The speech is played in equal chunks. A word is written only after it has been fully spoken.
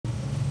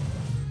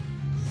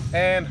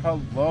And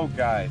hello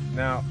guys.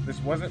 Now this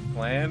wasn't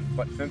planned,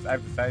 but since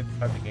I've decided to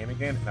start the game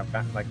again and I've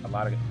gotten like a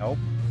lot of help,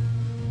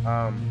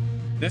 um,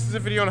 this is a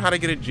video on how to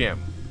get a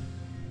gym.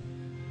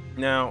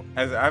 Now,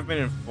 as I've been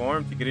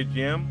informed, to get a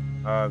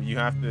gym, you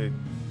have to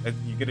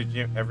you get a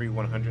gym every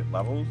 100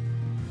 levels.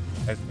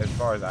 As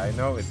far as I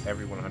know, it's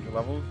every 100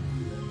 levels.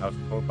 I was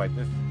told by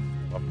this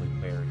lovely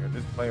player here.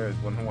 This player is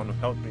one who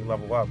helped me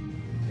level up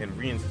and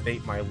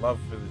reinstate my love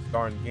for this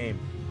darn game.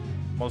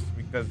 Mostly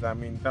because I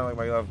mean, it's not like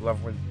my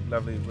love with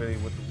lovely really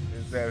with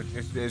the,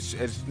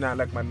 it's not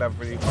like my love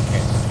really.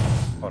 Okay,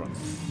 hold on.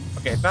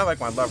 Okay, it's not like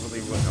my love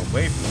really went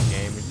away from the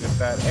game. It's just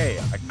that hey,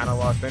 I kind of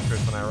lost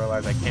interest when I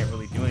realized I can't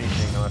really do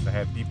anything unless I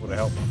have people to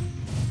help me.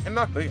 And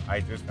luckily, I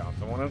just found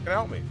someone who can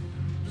help me,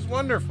 which is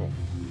wonderful.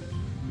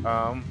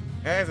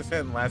 As I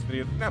said in the last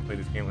video, do not play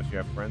this game unless you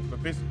have friends.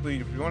 But basically,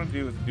 if you want to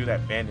do is do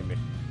that bandit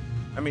mission.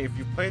 I mean, if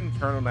you've played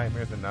Internal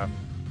Nightmares enough,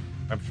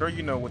 I'm sure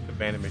you know what the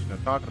bandit mission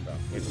I'm talking about.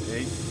 It's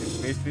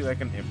basically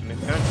like an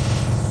infinite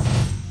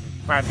dungeon.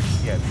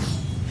 Practically, yes.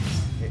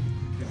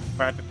 It's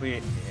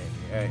practically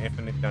an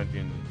infinite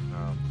dungeon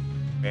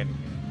bandit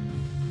game.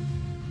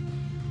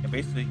 And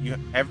basically, you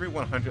every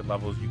 100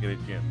 levels you get a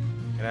gym.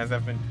 And as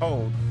I've been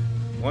told,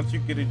 once you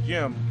get a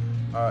gym,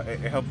 it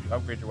helps you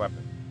upgrade your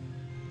weapon.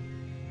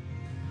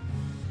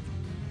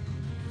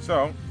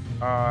 So,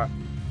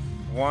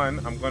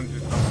 one, I'm going to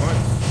record.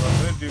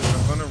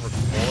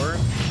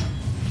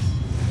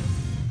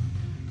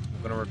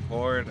 I'm gonna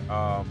record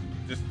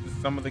just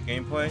some of the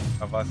gameplay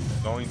of us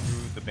going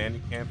through the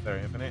bandit camps that are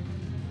infinite.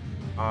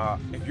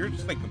 If you're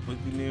just like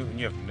completely new and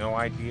you have no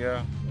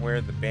idea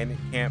where the bandit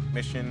camp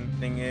mission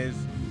thing is,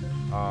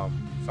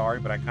 sorry,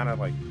 but I kind of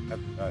like,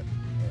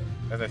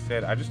 as I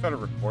said, I just started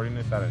recording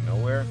this out of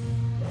nowhere,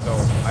 so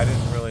I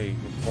didn't really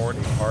record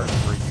a part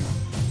where you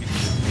get to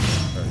this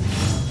mission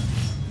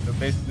first. So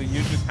basically,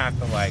 you just have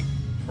to like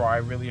try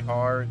really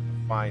hard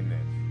to find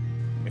this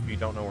if you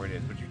don't know where it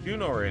is. But you do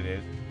know where it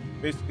is.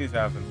 Basically, as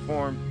I was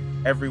informed,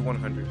 every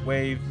 100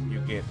 waves, you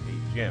get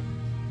a gem.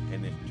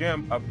 And this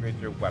gem upgrades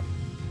your weapon.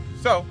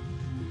 So,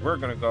 we're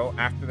going to go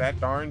after that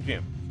darn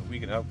gem so we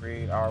can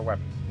upgrade our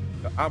weapon.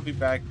 So, I'll be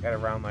back at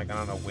around, like, I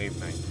don't know, wave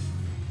 9.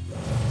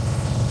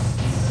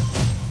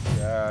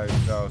 Yeah,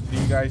 so, see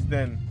you guys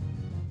then.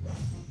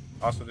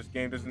 Also, this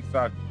game doesn't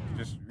suck.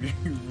 Just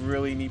you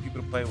really need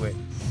people to play with.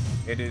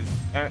 It is,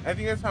 and I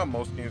think that's how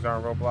most games are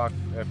on Roblox.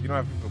 If you don't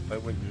have people to play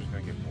with, you're just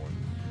going to get bored.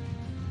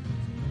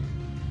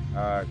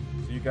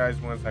 See you guys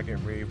once I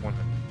get Wave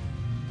 100.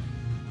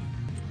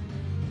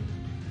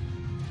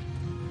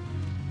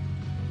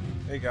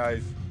 Hey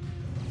guys,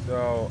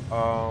 so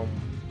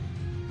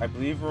I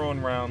believe we're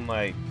on round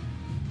like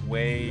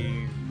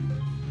wave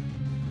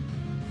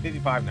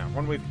 55 now.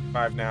 One wave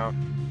 55 now.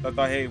 So I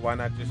thought, hey, why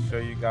not just show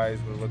you guys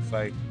what it looks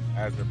like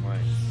as we're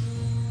playing.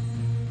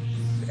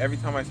 Every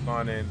time I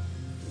spawn in,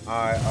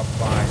 I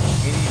apply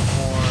any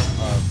form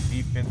of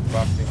defense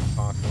buffing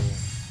possible.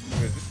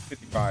 Because this is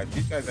 55.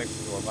 These guys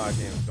actually do a lot of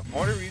damage. The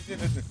only reason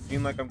it doesn't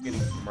seem like I'm getting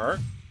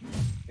murked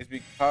is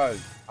because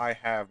I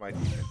have my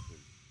defense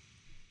boost.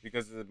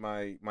 Because of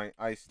my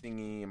ice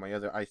thingy and my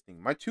other ice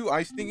thing. My 2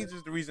 ice thingies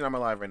is the reason I'm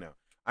alive right now.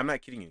 I'm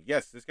not kidding you.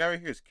 Yes, this guy right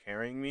here is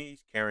carrying me.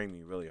 He's carrying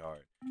me really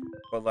hard.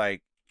 But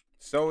like,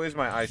 so is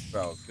my ice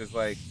spells. Because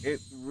like,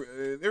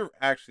 they're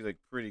actually like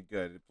pretty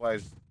good. It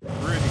applies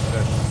pretty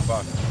good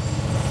buff.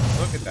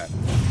 Look at that.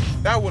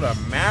 That would have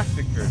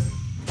massacred me.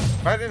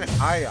 If I didn't,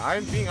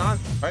 I'm being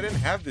honest. If I didn't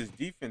have this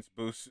defense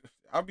boost,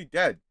 I'll be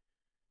dead.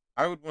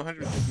 I would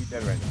 100% be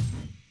dead right now.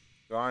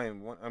 So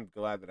I'm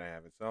glad that I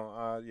have it.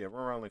 So yeah,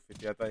 we're around like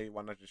 50. I thought, hey,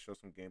 why not just show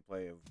some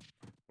gameplay of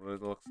what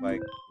it looks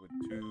like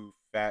with 2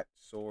 fat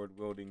sword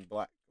wielding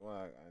black.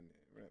 Well,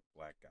 we're not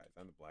black guys.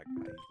 I'm the black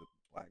guy. He's the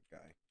black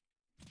guy.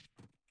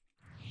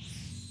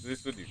 So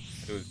this would do.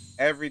 It was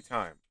every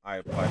time I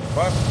applied the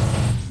buff,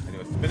 I do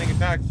a spinning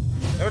attack.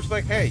 It was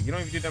like, hey, you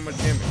don't even do that much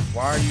damage.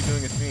 Why are you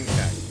doing a spinning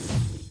attack?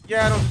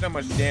 Yeah, I don't do that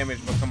much damage,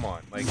 but come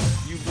on. Like,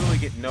 you literally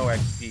get no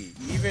XP.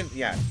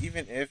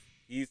 Even if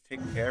he's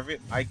taking care of it,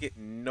 I get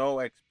no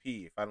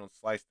XP if I don't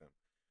slice them.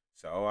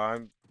 So, what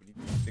do you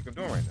think I'm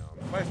doing right now?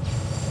 I'm slicing them.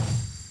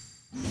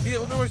 See,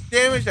 look how much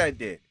damage I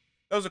did.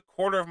 That was a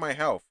quarter of my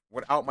health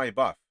without my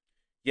buff.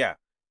 Yeah,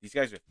 these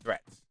guys are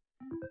threats.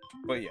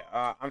 But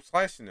yeah, I'm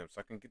slicing them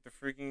so I can get the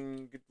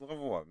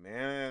level up,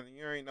 man.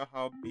 You already know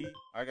how it be.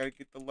 I gotta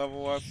get the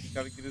level up. You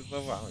gotta get his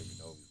level up. I don't even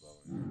know if he's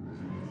leveling.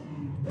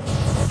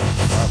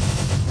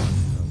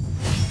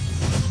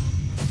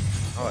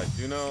 All I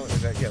do know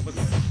is that, yeah, look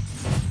at that.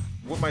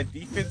 With my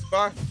defense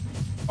buff,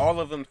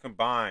 all of them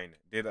combined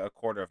did a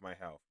quarter of my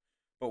health.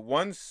 But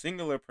one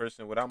singular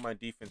person without my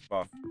defense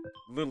buff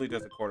literally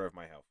does a quarter of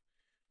my health.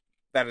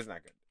 That is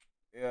not good.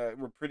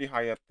 We're pretty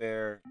high up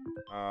there.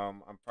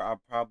 I'll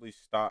probably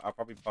stop. I'll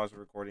probably pause the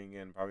recording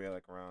again. Probably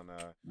like around.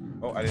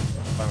 Oh, I didn't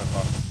find my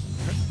buff.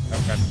 I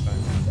forgot to find.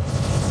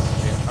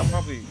 Yeah, I'll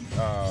probably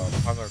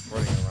pause the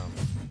recording around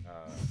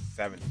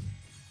 70.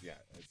 Yeah,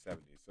 at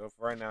 70. So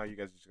for right now, you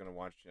guys are just gonna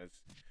watch us.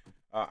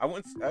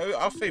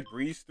 I'll say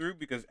breeze through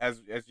because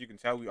as you can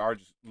tell, we are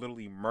just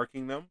literally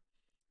murking them.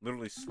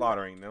 literally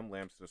slaughtering them.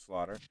 Lambs to the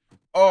slaughter.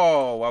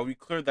 Oh, wow, we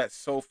cleared that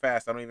so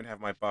fast. I don't even have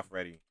my buff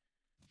ready.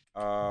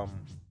 Okay.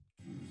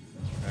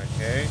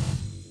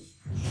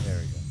 There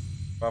we go.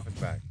 Buff is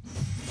back.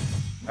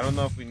 I don't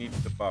know if we need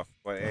the buff,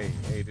 but hey,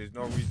 there's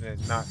no reason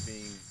it not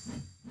being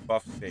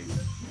buff safe.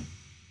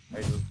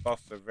 Hey, those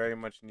buffs are very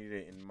much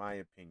needed in my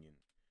opinion.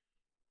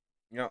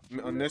 You know,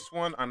 on this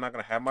one, I'm not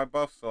gonna have my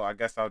buff, so I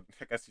guess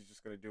he's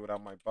just gonna do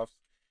without my buffs.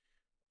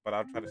 But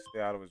I'll try to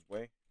stay out of his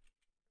way.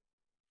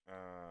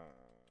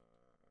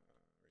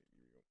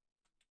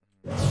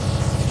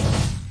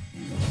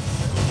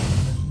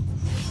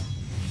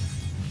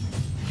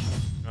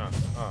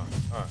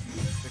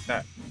 Take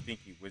that,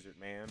 stinky wizard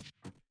man,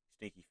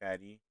 stinky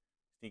fatty,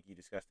 stinky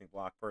disgusting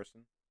block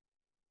person.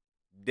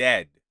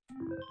 Dead.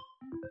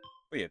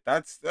 But yeah,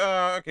 that's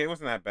okay. It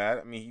wasn't that bad.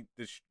 I mean, he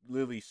just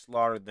literally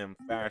slaughtered them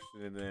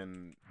faster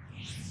than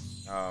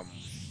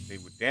they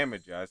would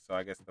damage us. So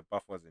I guess the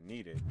buff wasn't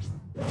needed.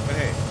 But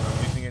hey,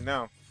 I'm using it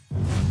now.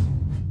 Come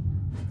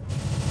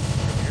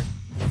here.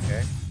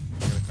 Okay.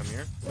 You're gonna come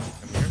here.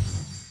 Come here.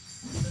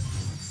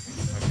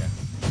 Okay.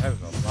 That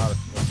is a lot of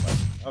sword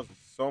fighting. That was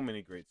so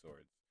many great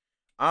swords.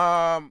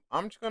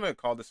 I'm just gonna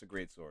call this a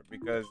great sword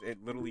because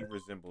it literally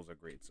resembles a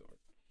great sword.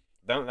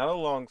 Not a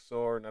long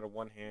sword, not a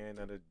one hand,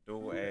 not a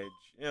dual edge.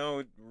 You know,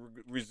 it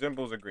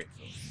resembles a great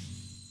sword.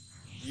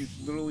 You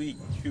literally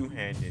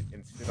two-hand it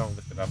and sit on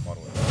lift it up all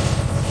the way.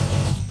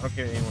 I don't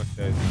care what anyone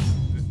says.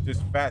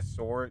 This fat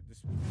sword,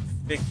 this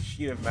thick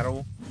sheet of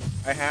metal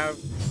I have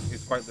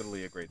is quite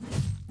literally a great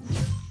sword.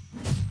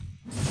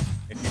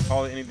 If you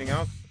call it anything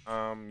else,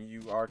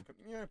 you are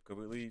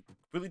completely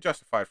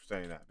justified for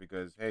saying that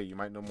because hey, you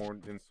might know more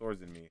than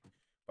swords than me,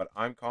 but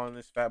I'm calling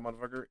this fat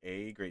motherfucker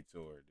a great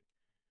sword.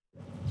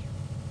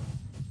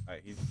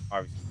 He's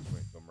obviously just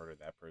going to go murder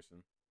that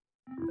person.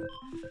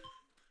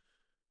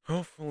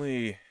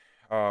 Hopefully,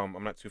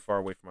 I'm not too far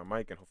away from my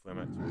mic, and hopefully I'm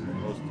not too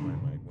close to my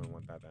mic. We don't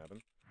want that to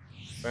happen.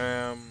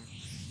 Bam,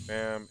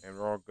 bam, and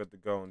we're all good to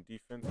go in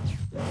defense.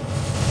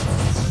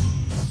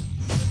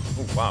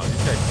 Oh wow,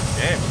 this guy's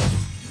damage.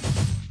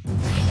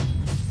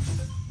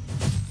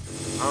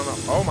 I don't know.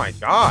 Oh my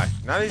gosh,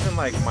 not even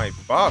like my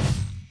buff.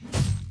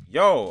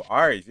 Yo,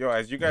 alright, yo,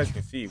 as you guys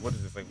can see, what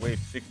is this, like wave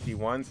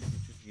 61,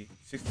 62,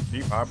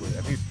 63 probably?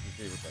 I think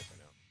 63 was like right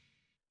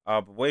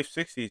now. But wave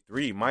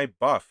 63, my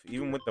buff,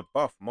 even with the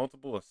buff,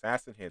 multiple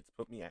assassin hits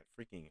put me at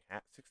freaking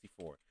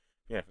 64.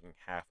 Yeah, freaking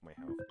half my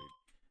health, dude.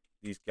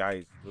 These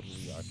guys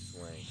literally are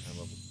slaying. I'm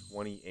level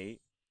 28.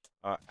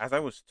 As I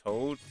was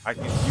told, you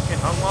can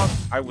unlock,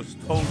 I was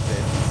told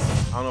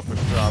this, I don't know for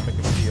sure, I'll make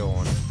a video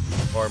on it,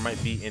 or it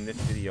might be in this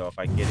video if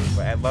I get it,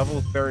 but at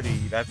level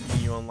 30, that's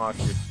when you unlock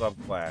your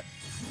subclass.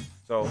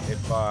 So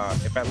if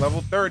at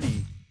level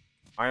 30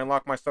 I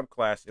unlock my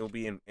subclass, it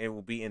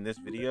will be in this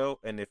video,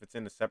 and if it's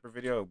in a separate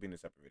video, it will be in a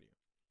separate video.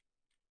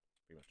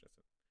 Pretty much that's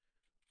it.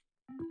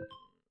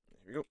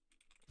 Here we go.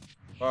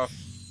 Buff.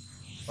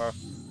 Buff.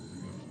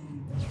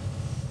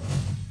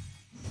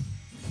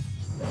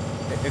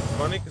 It's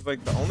funny because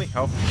like the only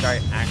health this guy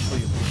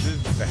actually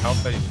loses is the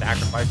health that he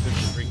sacrifices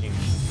for freaking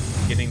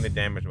getting the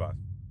damage buff.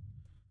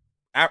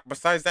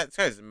 Besides that, this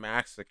guy's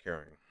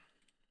massacring.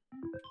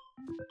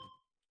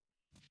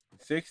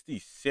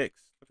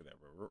 66. Look at that,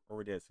 bro. We're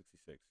already at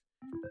 66.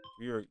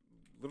 We are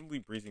literally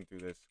breezing through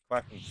this,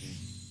 clapping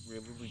cheeks. We are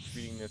literally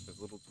treating this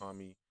as little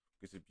Tommy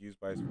gets abused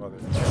by his father.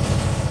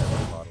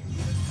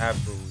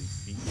 Absolutely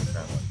beating the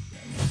crap out of this guy.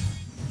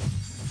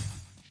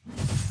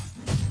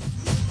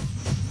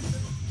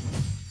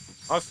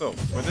 Also,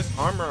 for this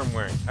armor I'm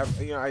wearing,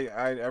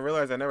 I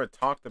realized I never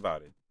talked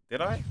about it.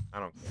 Did I? I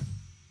don't care.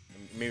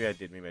 Maybe I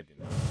did. Maybe I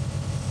didn't.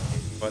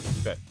 But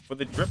for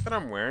the drip that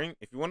I'm wearing,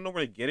 if you want to know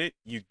where to get it,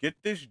 you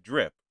get this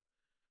drip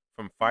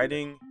from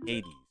fighting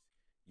Hades.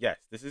 Yes,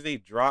 this is a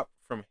drop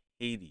from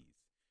Hades.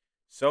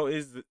 So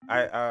is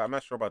I'm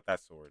not sure about that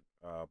sword,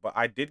 but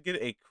I did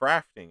get a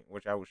crafting,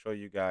 which I will show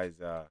you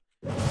guys I'll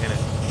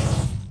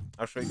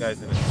show you guys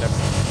in a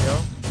separate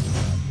video.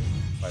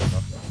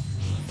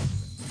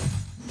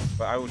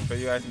 But I will show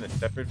you guys in a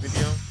separate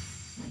video.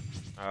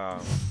 I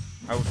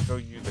will show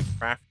you the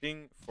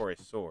crafting for a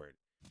sword.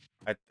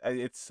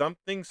 It's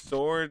something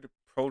sword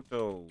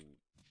protocol.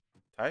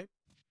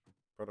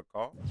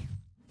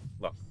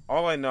 Look,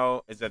 all I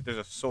know is that there's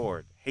a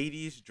sword.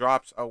 Hades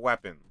drops a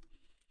weapon.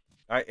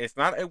 It's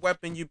not a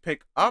weapon you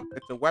pick up.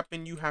 It's a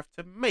weapon you have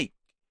to make.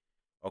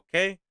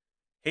 Okay?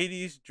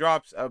 Hades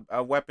drops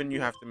a weapon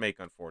you have to make,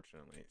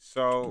 unfortunately.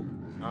 So,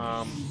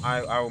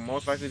 I will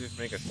most likely just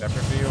make a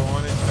separate video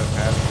on it instead of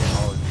having it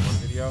all in one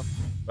video.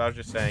 But I was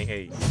just saying,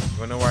 hey, you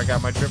wanna know where I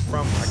got my drip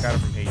from? I got it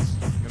from Hades.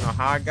 You know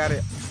how I got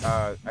it?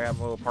 I have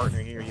a little partner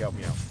here. He helped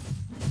me out.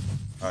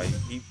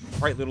 He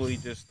quite literally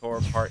just tore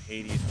apart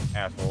Hades'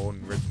 asshole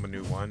and ripped him a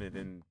new one, and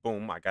then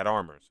boom, I got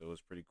armor. So it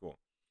was pretty cool.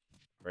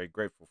 Very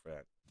grateful for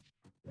that.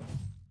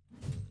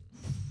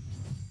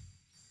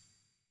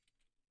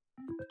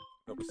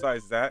 But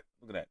besides that,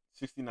 look at that,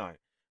 69.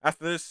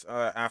 After this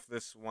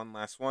one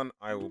last one,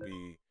 I will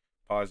be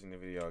pausing the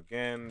video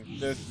again.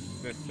 This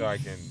so I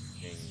can.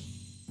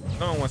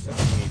 No one wants to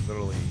see me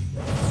literally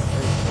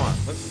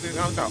Let's see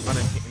how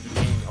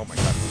unentertaining. Oh my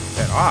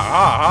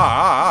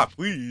god.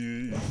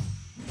 Please.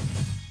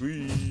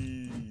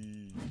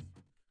 Please.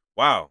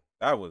 Wow,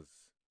 that was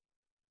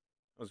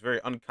very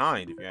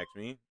unkind, if you ask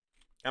me.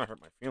 Kind of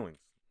hurt my feelings,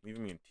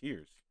 leaving me in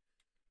tears.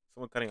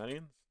 Someone cutting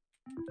onions?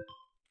 Alright,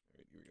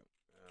 here we go.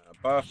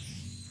 Buff.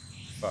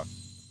 Buff.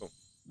 Let's go.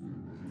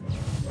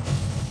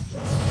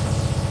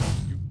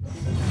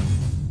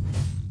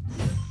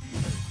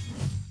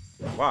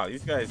 Wow,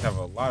 these guys have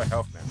a lot of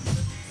health now.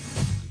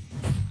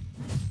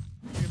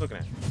 What are you looking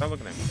at? Stop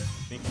looking at me.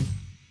 Stinky.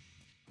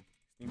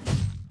 Stinky.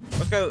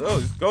 Let's go. Oh,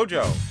 it's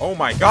Gojo. Oh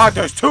my god,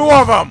 there's 2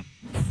 of them!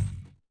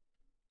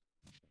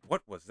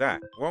 What was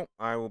that? Well,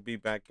 I will be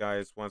back,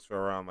 guys, once we're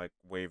around, like,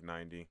 wave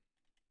 90.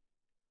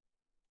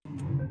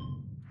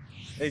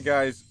 Hey,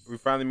 guys. We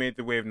finally made it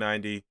to wave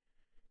 90.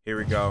 Here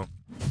we go.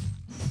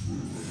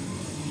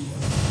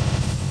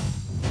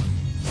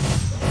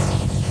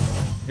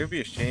 It would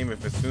be a shame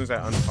if as soon as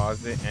I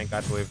unpaused it and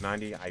got to wave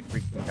 90, I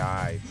freaking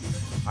died.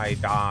 I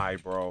die,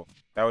 bro.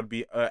 That would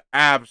be an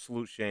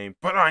absolute shame,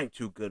 but I ain't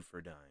too good for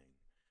dying.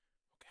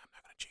 Okay, I'm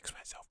not going to jinx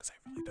myself because I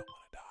really don't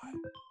want to die.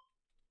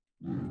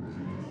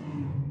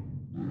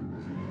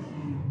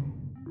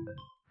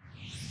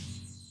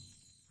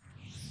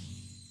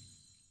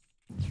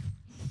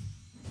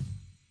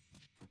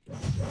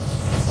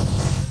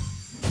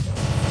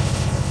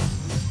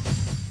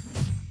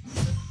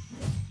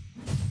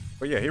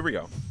 But yeah, here we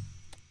go.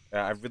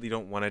 I really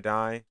don't want to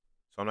die,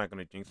 so I'm not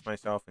going to jinx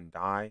myself and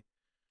die.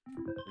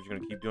 We're just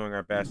going to keep doing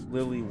our best.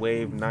 Lily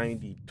Wave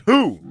 92!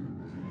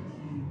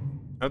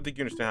 I don't think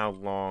you understand how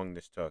long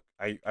this took.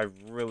 I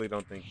really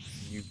don't think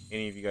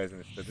any of you guys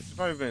understood. This is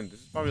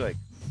probably like,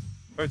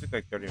 took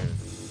like 30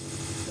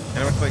 minutes.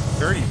 And it was like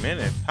 30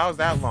 minutes? How's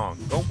that long?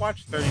 Go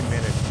watch 30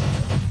 minutes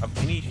of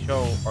any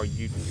show or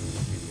YouTube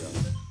video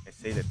and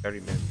say that 30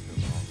 minutes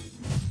is long.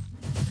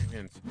 30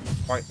 minutes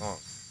is quite long.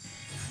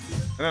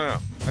 No.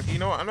 Okay, you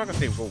know what? I'm not going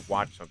to say go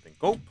watch something.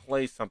 Go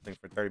play something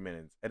for 30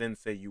 minutes and then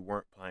say you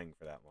weren't playing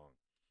for that long.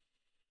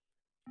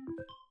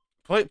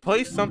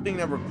 Play something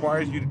that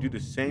requires you to do the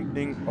same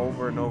thing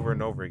over and over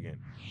and over again.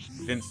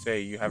 Then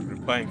say you haven't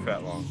been playing for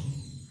that long.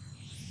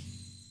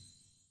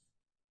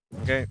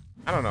 Okay?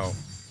 I don't know.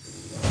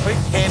 Play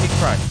Candy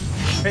Crush.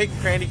 Play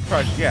Candy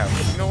Crush. Yeah,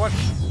 but you know what?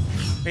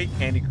 Play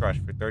Candy Crush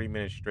for 30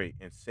 minutes straight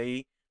and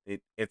say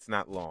it's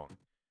not long.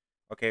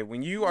 Okay,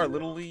 when you are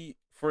literally...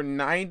 For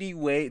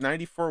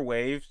 94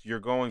 waves,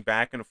 you're going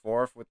back and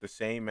forth with the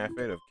same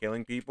method of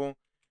killing people.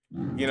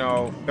 You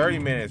know, 30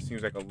 minutes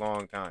seems like a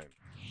long time.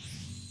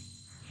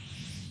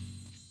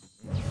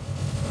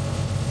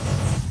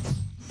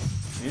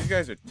 These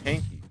guys are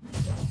tanky.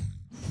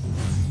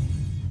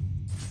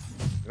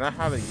 They're not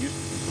how they used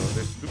to be, bro.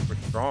 They're super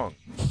strong.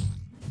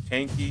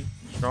 Tanky,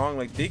 strong.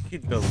 Like, they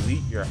could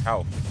delete your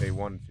health if they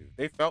wanted to. If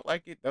they felt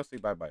like it, they'll say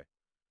bye-bye.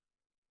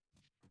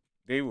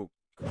 They will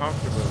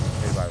comfortably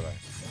say bye-bye.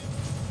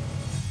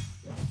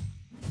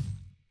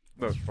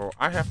 Look, bro,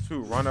 I have to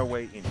run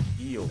away and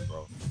heal,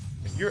 bro.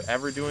 If you're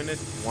ever doing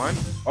this,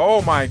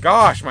 oh my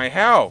gosh, my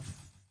health.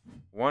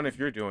 If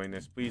you're doing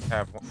this, please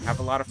have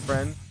a lot of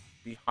friends,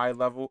 be high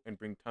level, and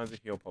bring tons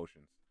of heal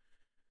potions.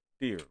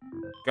 Dear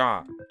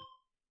God.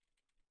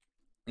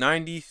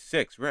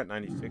 96. We're at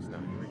 96 now.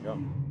 Here we go.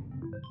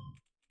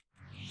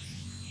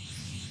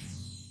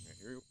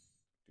 Here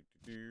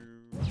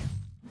we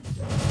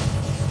go.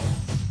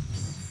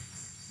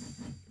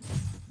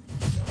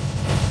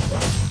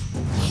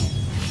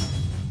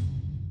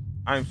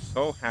 I'm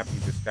so happy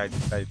this guy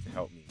decided to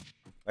help me.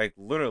 Like,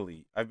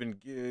 literally, I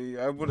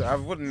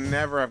would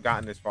never have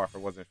gotten this far if it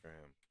wasn't for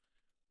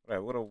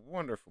him. What a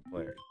wonderful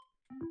player.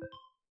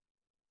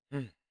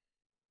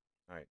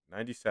 Alright,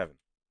 97.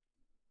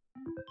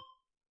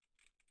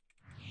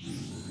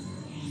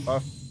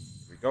 Buff.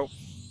 Here we go.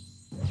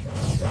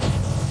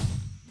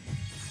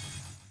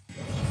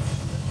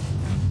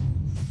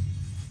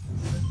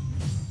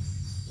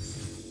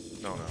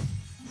 No.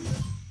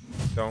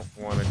 Don't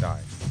want to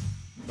die.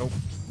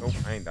 Nope,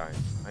 I ain't dying.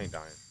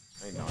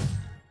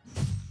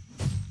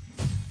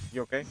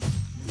 You okay?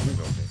 You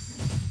okay?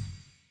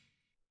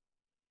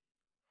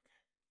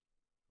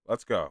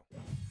 Let's go.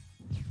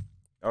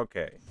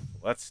 Okay,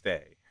 let's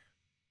stay.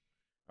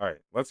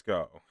 Alright, let's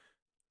go.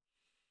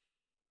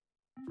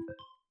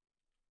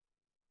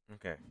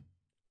 Okay.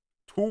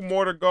 2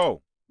 more to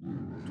go.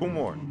 2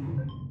 more.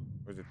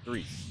 Or is it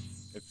 3?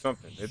 It's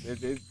something.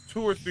 It's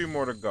 2 or 3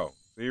 more to go.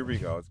 So here we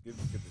go. Let's get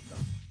this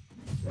done.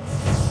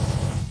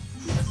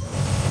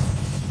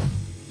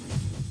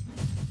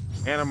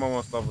 And I'm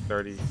almost level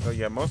 30. So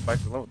yeah, most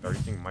likely level 30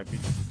 thing might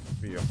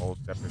be a whole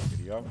separate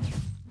video.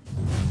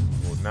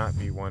 It will not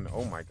be one.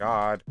 Oh my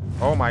god.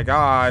 Oh my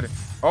god.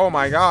 Oh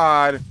my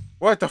god.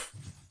 What the f—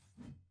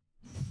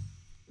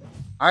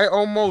 I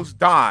almost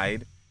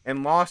died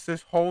and lost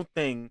this whole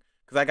thing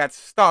because I got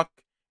stuck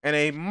in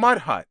a mud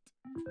hut.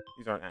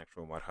 These aren't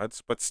actual mud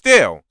huts, but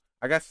still,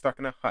 I got stuck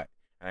in a hut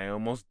and I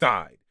almost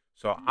died.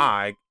 So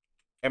I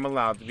am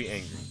allowed to be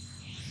angry.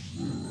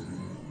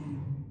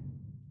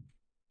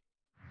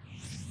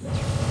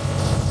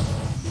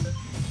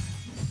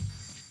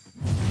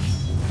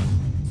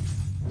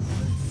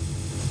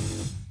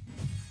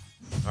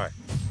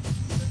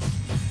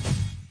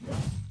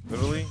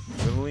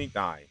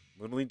 die.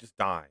 Literally just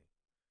die.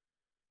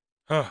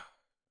 All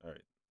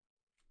right.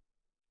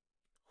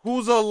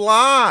 Who's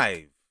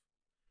alive?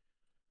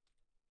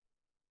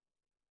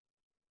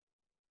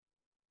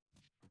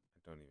 I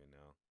don't even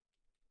know.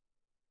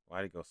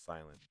 Why'd it go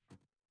silent?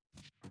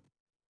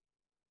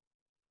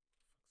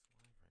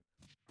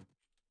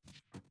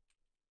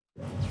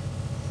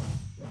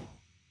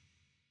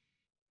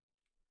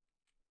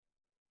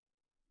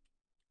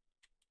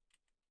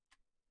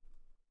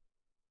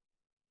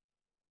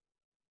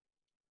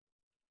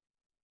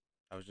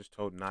 I was just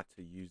told not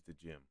to use the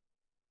gym.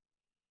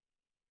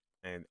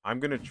 And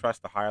I'm going to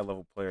trust the higher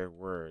level player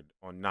word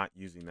on not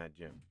using that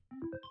gym.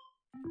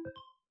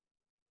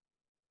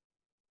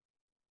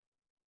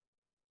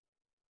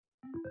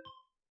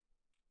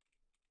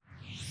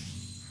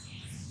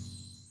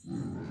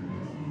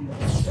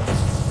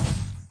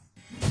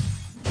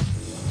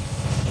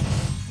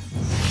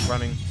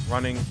 Running,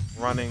 running,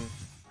 running,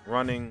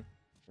 running,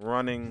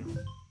 running,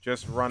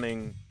 just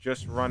running,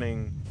 just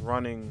running,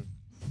 running,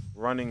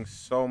 running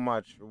so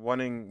much,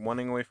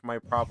 running away from my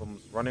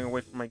problems, running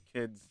away from my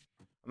kids.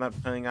 I'm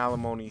not paying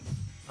alimony.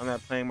 I'm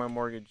not paying my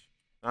mortgage.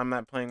 I'm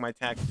not paying my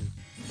taxes.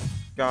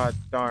 God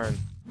darn.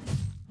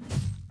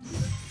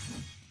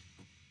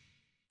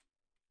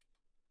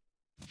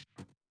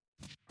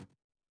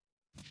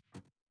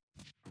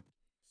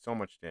 So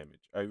much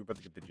damage. All right, we're about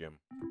to get the gym.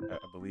 I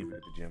believe we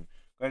get the gym.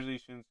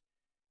 Congratulations.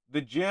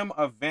 The gym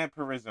of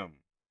vampirism.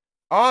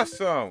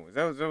 Awesome.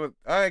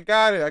 I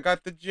got it. I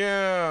got the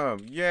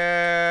gym.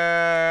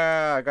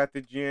 Yeah. I got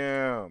the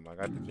gym. I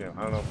got the gym.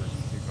 I don't know if we're going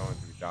to keep going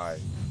until we die.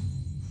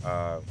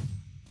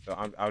 So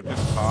I'll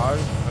just pause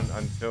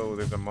until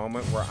there's a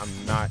moment where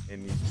I'm not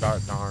in these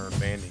darn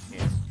bandit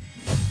camp.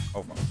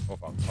 Oh fuck. Oh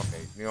fuck.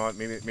 Okay. You know what?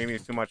 Maybe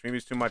it's too much. Maybe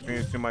it's too much. Maybe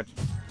it's too much.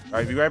 All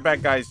right. Be right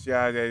back, guys.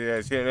 Yeah.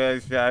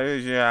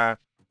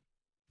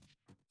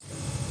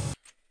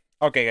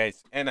 Okay,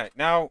 guys. And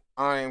now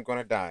I am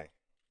gonna die.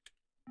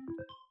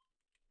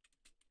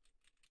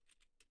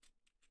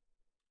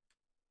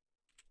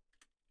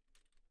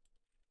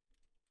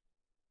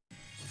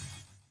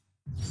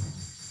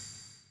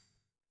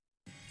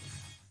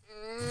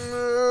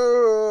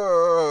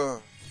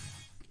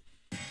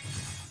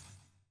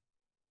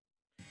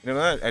 You know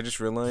what? I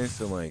just realized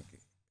that, like,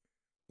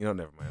 never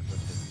mind.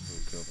 That's what people who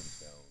kill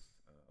themselves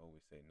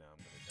always say, "Now I'm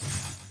gonna die."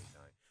 They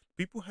die.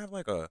 People have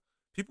like a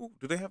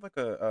Do they have like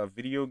a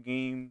video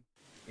game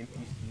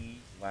NPC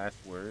last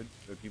words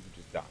that people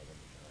just die when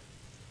they die?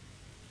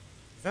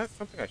 Is that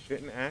something I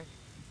shouldn't ask?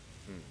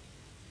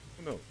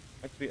 Who knows?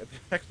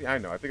 Actually, I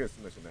know. I think it's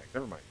something I shouldn't ask.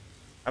 Never mind.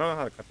 I don't know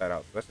how to cut that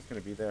out, so that's just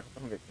gonna be there. I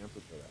don't get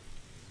canceled for that.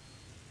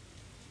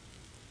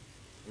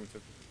 I'm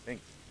such a thing.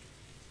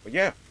 But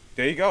yeah,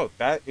 there you go.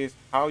 That is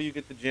how you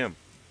get the gym.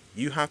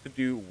 You have to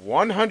do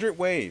 100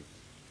 waves.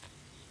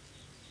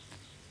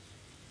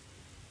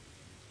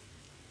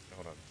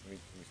 Hold on. Let me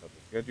stop this.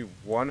 You gotta do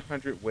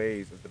 100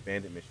 waves of the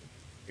bandit mission.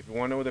 If you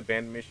want to know what the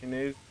bandit mission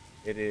is,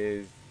 it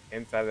is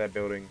inside of that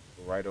building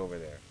right over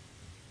there.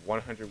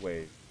 100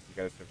 waves. You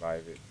gotta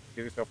survive it.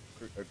 Give yourself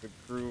a good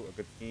crew, a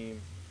good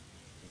team,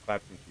 and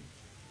clap some cheeks.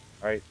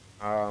 Alright,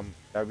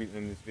 that'll be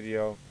in this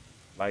video.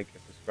 Like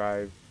and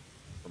subscribe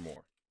for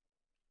more.